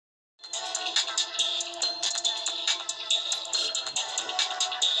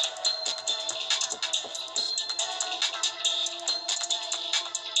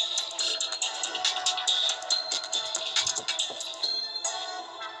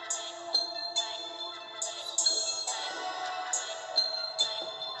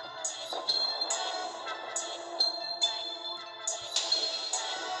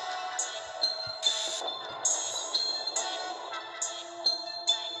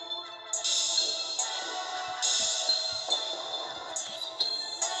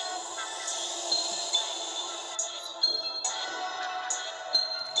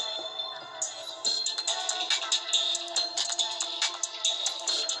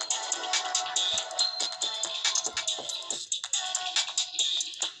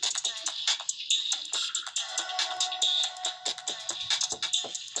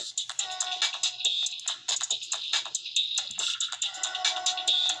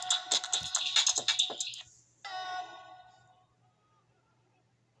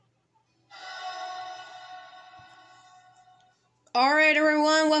Alright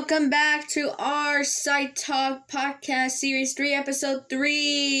everyone, welcome back to our SCI-TOK Podcast Series 3, Episode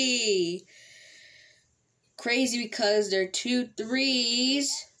 3. Crazy because there are two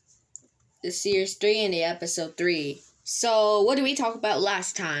threes, the Series 3 and the Episode 3. So, what did we talk about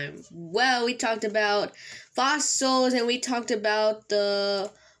last time? Well, we talked about fossils and we talked about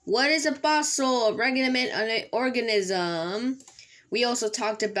what is a fossil, a regulate organism. We also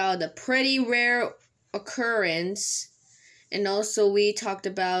talked about the pretty rare occurrence. And also we talked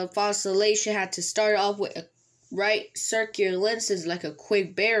about fossilization had to start off with a right circular lenses like a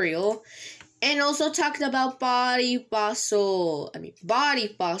quick burial. And also talked about body fossil.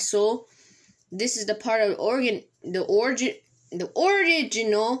 This is the part of the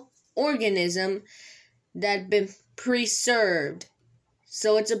original organism that been preserved.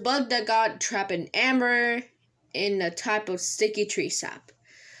 So it's a bug that got trapped in amber in a type of sticky tree sap.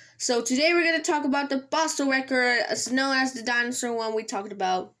 So today we're going to talk about the fossil record, as known as the dinosaur one. We talked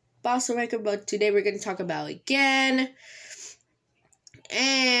about fossil record, but today we're going to talk about it again.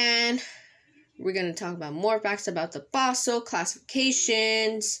 And we're going to talk about more facts about the fossil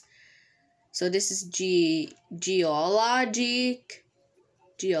classifications. So this is geologic.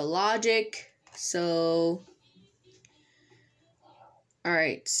 So,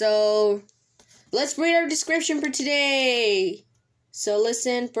 alright, so let's read our description for today. So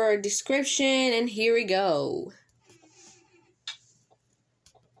listen for our description, and here we go.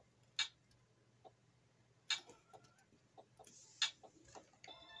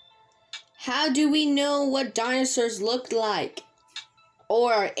 How do we know what dinosaurs looked like?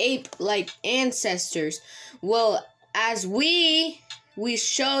 Or are ape-like ancestors? Well, as we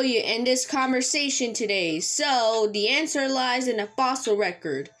show you in this conversation today. So, the answer lies in a fossil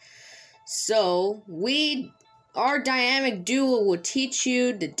record. So, our dynamic duo will teach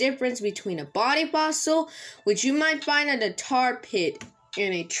you the difference between a body fossil, which you might find at a tar pit,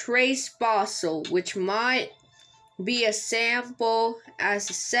 and a trace fossil, which might be a sample as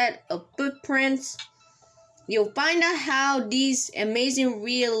a set of footprints. You'll find out how these amazing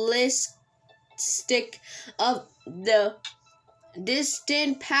realistic of the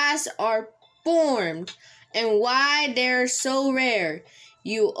distant past are formed and why they're so rare.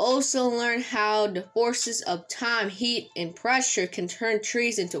 You also learn how the forces of time, heat, and pressure can turn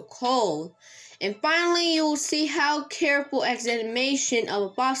trees into coal. And finally, you will see how careful examination of a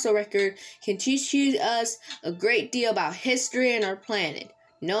fossil record can teach us a great deal about history and our planet.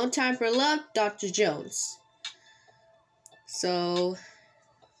 No time for love, Dr. Jones. So,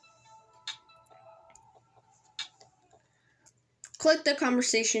 click the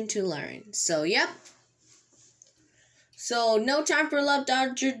conversation to learn. So, yep. So, no time for love,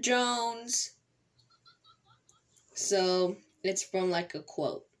 Dr. Jones. So, it's from like a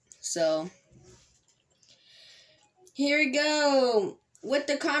quote. So, here we go with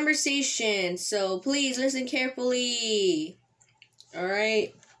the conversation. So, please listen carefully.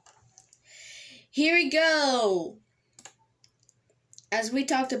 Alright. Here we go. As we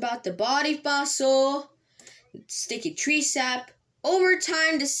talked about the body fossil, sticky tree sap, over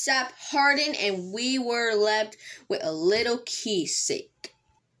time, the sap hardened and we were left with a little keepsake.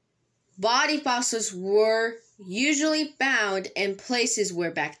 Body fossils were usually found in places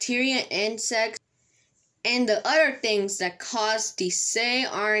where bacteria, insects, and the other things that cause decay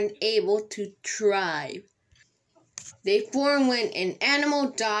aren't able to thrive. They form when an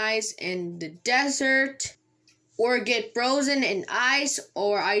animal dies in the desert, or get frozen in ice,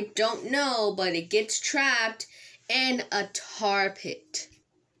 or I don't know, but it gets trapped in a tar pit.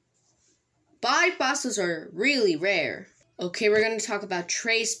 Body fossils are really rare. Okay, we're going to talk about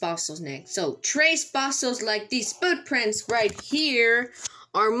trace fossils next. So, trace fossils like these footprints right here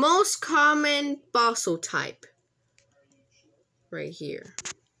are most common fossil type. Right here.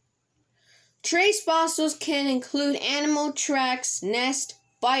 Trace fossils can include animal tracks, nest,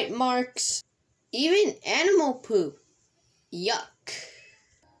 bite marks, even animal poop. Yuck.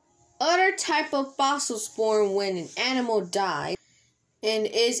 Other type of fossils form when an animal dies and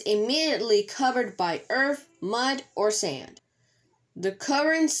is immediately covered by earth, mud, or sand. The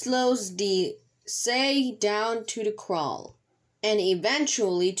covering slows decay down to the crawl and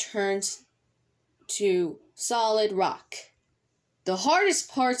eventually turns to solid rock. The hardest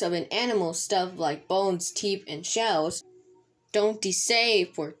parts of an animal, stuff like bones, teeth, and shells, don't decay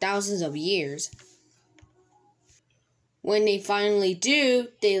for thousands of years. When they finally do,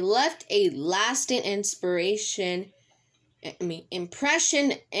 they left a lasting impression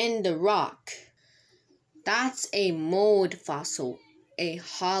in the rock. That's a mold fossil, a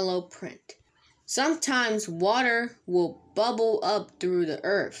hollow print. Sometimes water will bubble up through the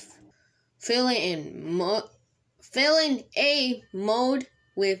earth, filling in filling a mold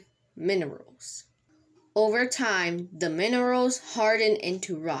with minerals. Over time, the minerals harden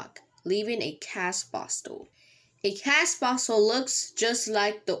into rock, leaving a cast fossil. A cast fossil looks just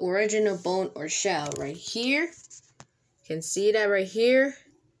like the original bone or shell right here. You can see that right here.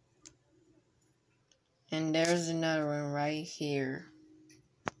 And there's another one right here.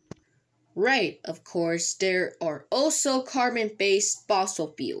 Right, of course, there are also carbon-based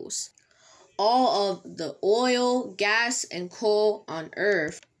fossil fuels. All of the oil, gas, and coal on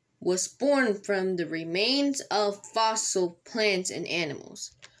Earth was born from the remains of fossil plants and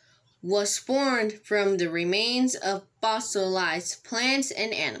animals. Was formed from the remains of fossilized plants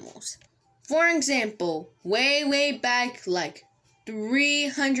and animals. For example, way back like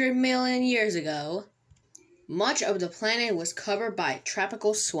 300 million years ago, much of the planet was covered by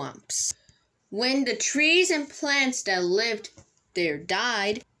tropical swamps. When the trees and plants that lived there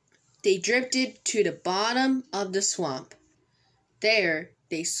died, they drifted to the bottom of the swamp. There,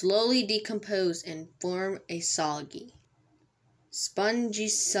 they slowly decomposed and formed a soggy, spongy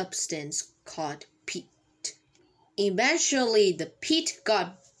substance called peat. Eventually, the peat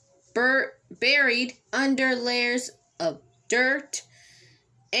got buried under layers of dirt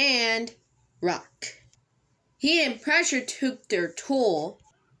and rock. Heat and pressure took their toll,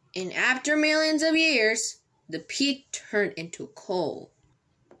 and after millions of years, the peat turned into coal.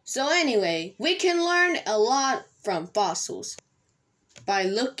 So anyway, we can learn a lot from fossils by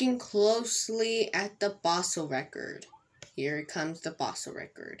looking closely at the fossil record. Here comes the fossil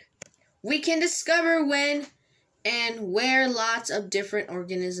record. We can discover when and where lots of different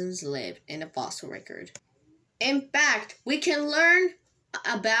organisms live in a fossil record. In fact, we can learn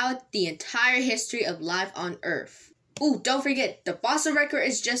about the entire history of life on Earth. Ooh, don't forget, the fossil record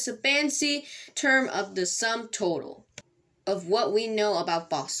is just a fancy term of the sum total of what we know about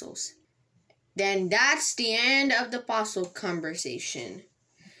fossils. Then that's the end of the fossil conversation.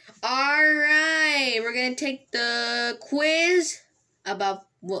 Alright, we're going to take the quiz about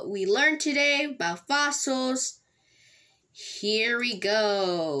what we learned today about fossils. Here we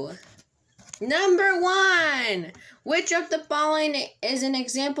go. Number 1. Which of the following is an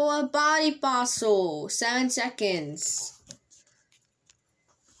example of body fossil? 7 seconds.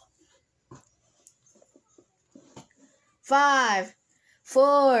 5,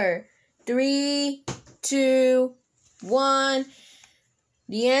 4, 3, 2, 1.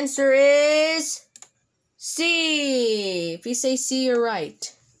 The answer is C. If you say C, you're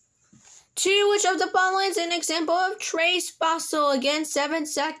right. 2. Which of the following is an example of trace fossil? Again, 7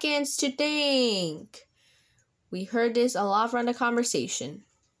 seconds to think. We heard this a lot from the conversation.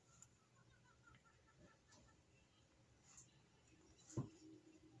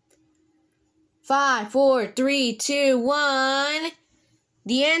 5, 4, 3, 2, 1.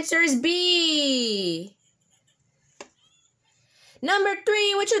 The answer is B. Number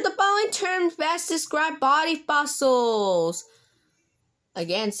 3, which of the following terms best describe body fossils?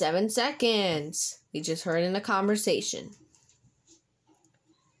 Again, 7 seconds. We just heard in the conversation.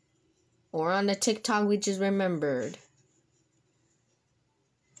 Or on the TikTok we just remembered.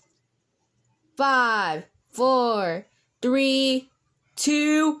 5, 4, 3,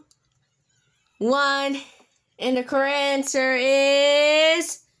 2, 1. And the correct answer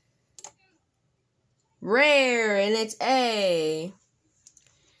is rare, and it's A.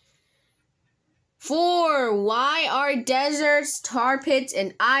 4. Why are deserts, tar pits,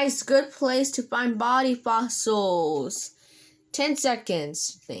 and ice good place to find body fossils? 10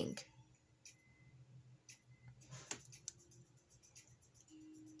 seconds to think.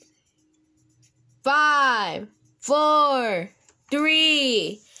 5, 4,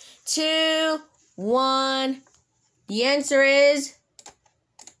 3, 2, 1. The answer is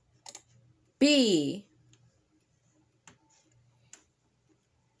B.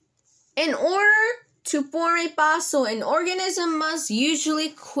 In order to form a fossil, an organism must usually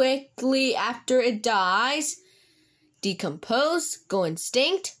quickly after it dies decompose, go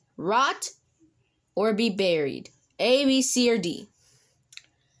extinct, rot, or be buried. A, B, C, or D.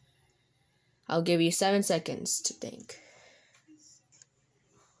 I'll give you 7 seconds to think.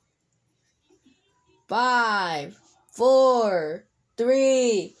 5, 4,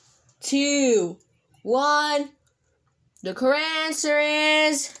 3, 2, 1. The correct answer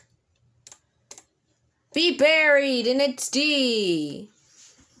is be buried, and it's D.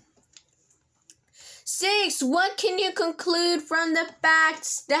 6. What can you conclude from the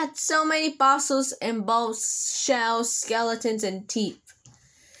facts that so many fossils involve shells, skeletons, and teeth?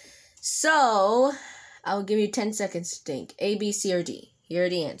 So, I'll give you 10 seconds to think. A, B, C, or D. Here are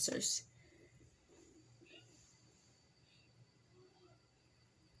the answers.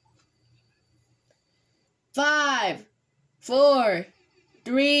 5, 4,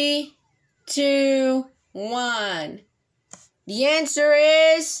 3, 2, 1. The answer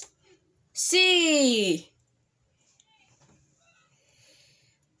is C.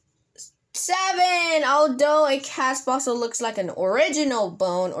 7. Although a cast fossil looks like an original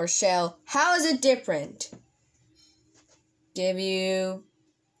bone or shell, how is it different? Give you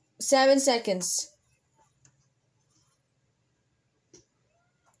 7 seconds.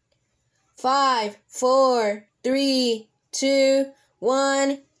 5, 4, 3, 2,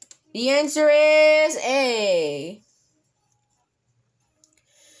 1. The answer is A.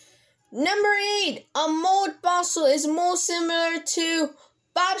 Number 8. A mold fossil is most similar to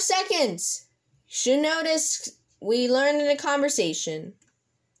 5 seconds. Should notice we learned in a conversation.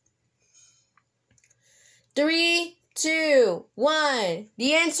 3, 2, 1.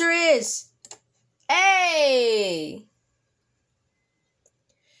 The answer is A.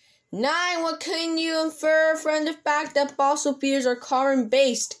 9. What can you infer from the fact that fossil fuels are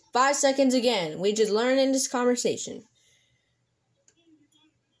carbon-based? 5 seconds again. We just learned in this conversation.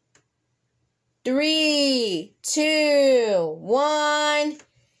 3, 2, 1.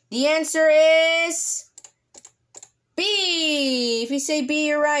 The answer is B. If you say B,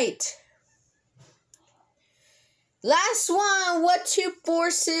 you're right. Last one. What two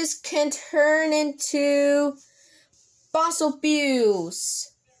forces can turn into fossil fuels?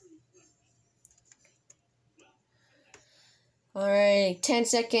 Alright, 10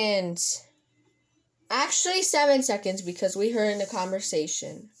 seconds. Actually, 7 seconds because we heard in the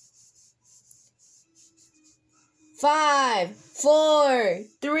conversation. 5, 4,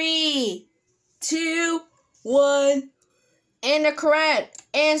 3, 2, 1. And the correct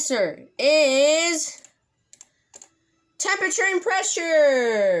answer is temperature and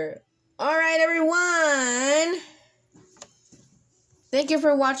pressure. Alright, everyone. Thank you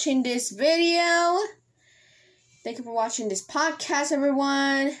for watching this video. Thank you for watching this podcast,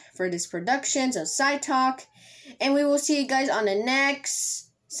 everyone, for this production of SCI-TOK. And we will see you guys on the next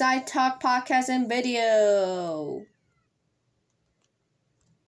SCI-TOK podcast and video.